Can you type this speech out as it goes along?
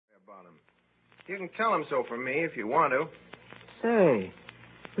about him. You can tell him so from me if you want to. Say,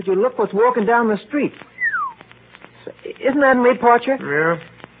 would you look what's walking down the street? Isn't that me, Porcher? Yeah.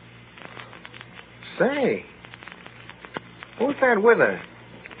 Say, who's that with her?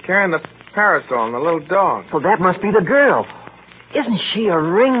 Carrying the parasol and the little dog. Well, that must be the girl. Isn't she a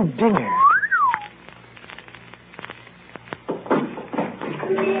ring-dinger?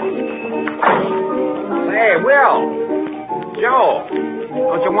 Hey, Will. Joe.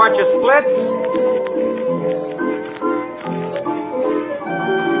 Don't you want your splits?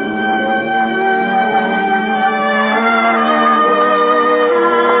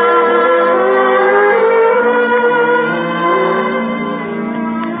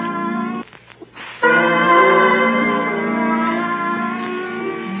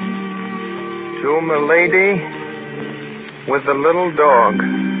 To Milady with the little dog.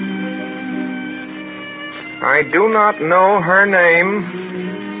 I do not know her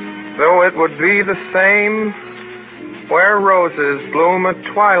name, though it would be the same where roses bloom at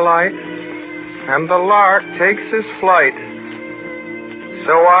twilight and the lark takes his flight.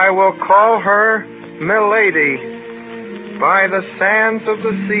 So I will call her Milady. By the sands of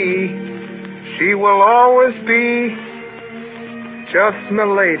the sea, she will always be just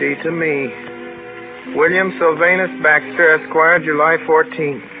Milady to me. William Sylvanus Baxter, Esquire, July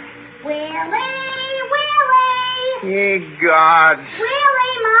 14th. Ye gods.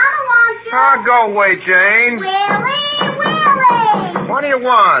 Willie, Mama wants you. Oh, go away, Jane. Willie. What do you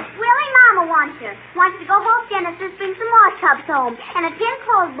want? Willie, Mama wants you. Wants you to go home, Genesis, bring some wash tubs home, and a tin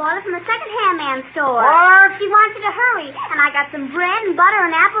clothes boiler from the second-hand man store. What? She wants you to hurry, and I got some bread and butter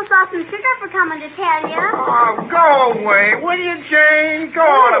and applesauce and sugar for coming to tell you. Oh, go away, will you, Jane? Go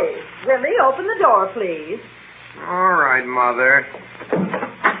on. Willie, open the door, please. All right, Mother.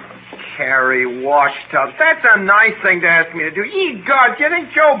 Carry wash tubs. That's a nice thing to ask me to do. Ye God, do you think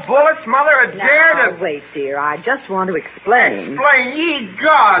Joe Bullett's mother would dare to... Now, wait, dear. I just want to explain. Explain, ye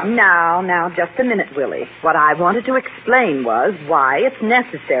God! Now, just a minute, Willie. What I wanted to explain was why it's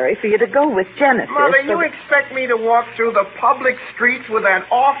necessary for you to go with Genesis. Mother, you expect me to walk through the public streets with that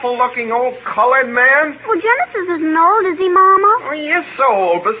awful-looking old colored man? Well, Genesis isn't old, is he, Mama? Oh, he is so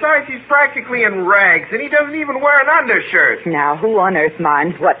old. Besides, he's practically in rags, and he doesn't even wear an undershirt. Now, who on earth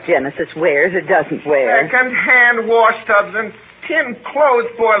minds what Genesis wears or doesn't wear? Second-hand wash tubs and tin clothes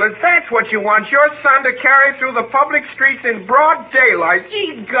boilers. That's what you want your son to carry through the public streets in broad daylight.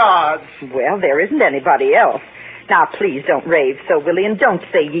 Ye gods! Well, there isn't anybody else. Now, please don't rave so, Willie, and don't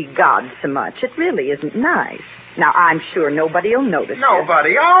say ye gods so much. It really isn't nice. Now, I'm sure nobody will notice you.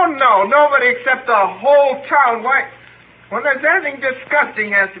 Nobody? Oh, no, nobody except the whole town. Why... When there's anything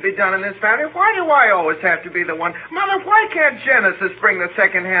disgusting has to be done in this family, why do I always have to be the one? Mother, why can't Genesis bring the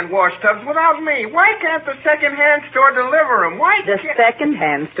second-hand wash tubs without me? Why can't the second-hand store deliver them? The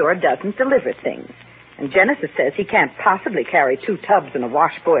second-hand store doesn't deliver things. And Genesis says he can't possibly carry 2 tubs and a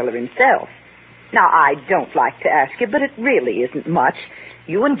wash boiler himself. Now, I don't like to ask you, but it really isn't much.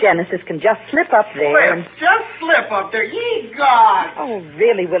 You and Genesis can just slip up there and... Just slip up there. Ye God! Oh,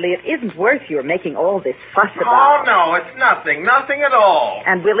 really, Willie, it isn't worth your making all this fuss about. Oh, no, it's nothing. Nothing at all.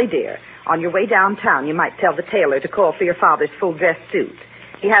 And, Willie, dear, on your way downtown, you might tell the tailor to call for your father's full-dress suit.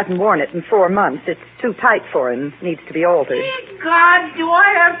 He hasn't worn it in 4 months. It's too tight for him. Needs to be altered. Ye God, do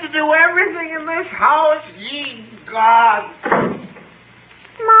I have to do everything in this house? Ye God!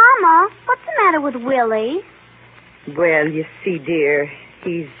 Mama, what's the matter with Willie? Well, you see, dear,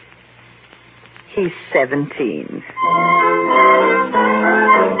 he's 17.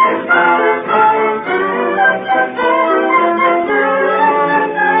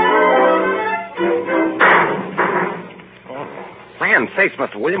 Land sakes,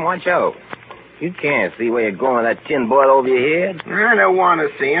 Mr. William, watch out. You can't see where you're going with that tin boil over your head. I don't want to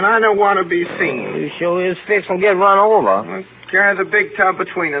see, and I don't want to be seen. You sure is fixing to get run over. Well, carry the big tub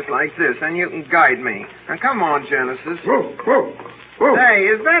between us like this, and you can guide me. Now, come on, Genesis. Hey,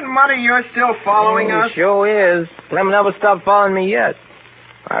 is that muddy you're still following us? Sure is. Clem never stopped following me yet.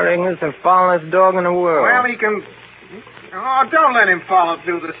 I reckon it's the followingest dog in the world. Well, he can... Oh, don't let him follow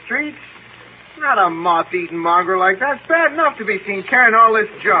through the streets. Not a moth-eating mongrel like that. It's bad enough to be seen carrying all this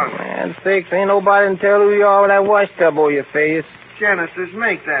junk. Man, sakes, ain't nobody can tell who you are with that wash tub over your face. Genesis,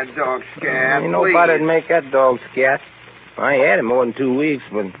 make that dog scat, Ain't nobody'd make that dog scat. I ain't had it more than 2 weeks,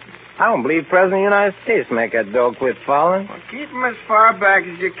 but I don't believe President of the United States make that dog quit following. Well, keep him as far back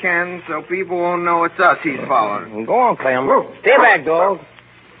as you can so people won't know it's us he's following. Go on, Clem. Stay back, dog.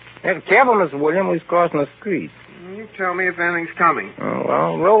 Hey, careful, Mr. William. He's crossing the street. You tell me if anything's coming. Oh,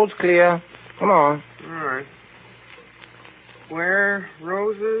 well, road's clear. Come on. All right. Where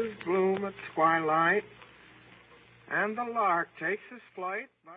roses bloom at twilight and the lark takes his flight...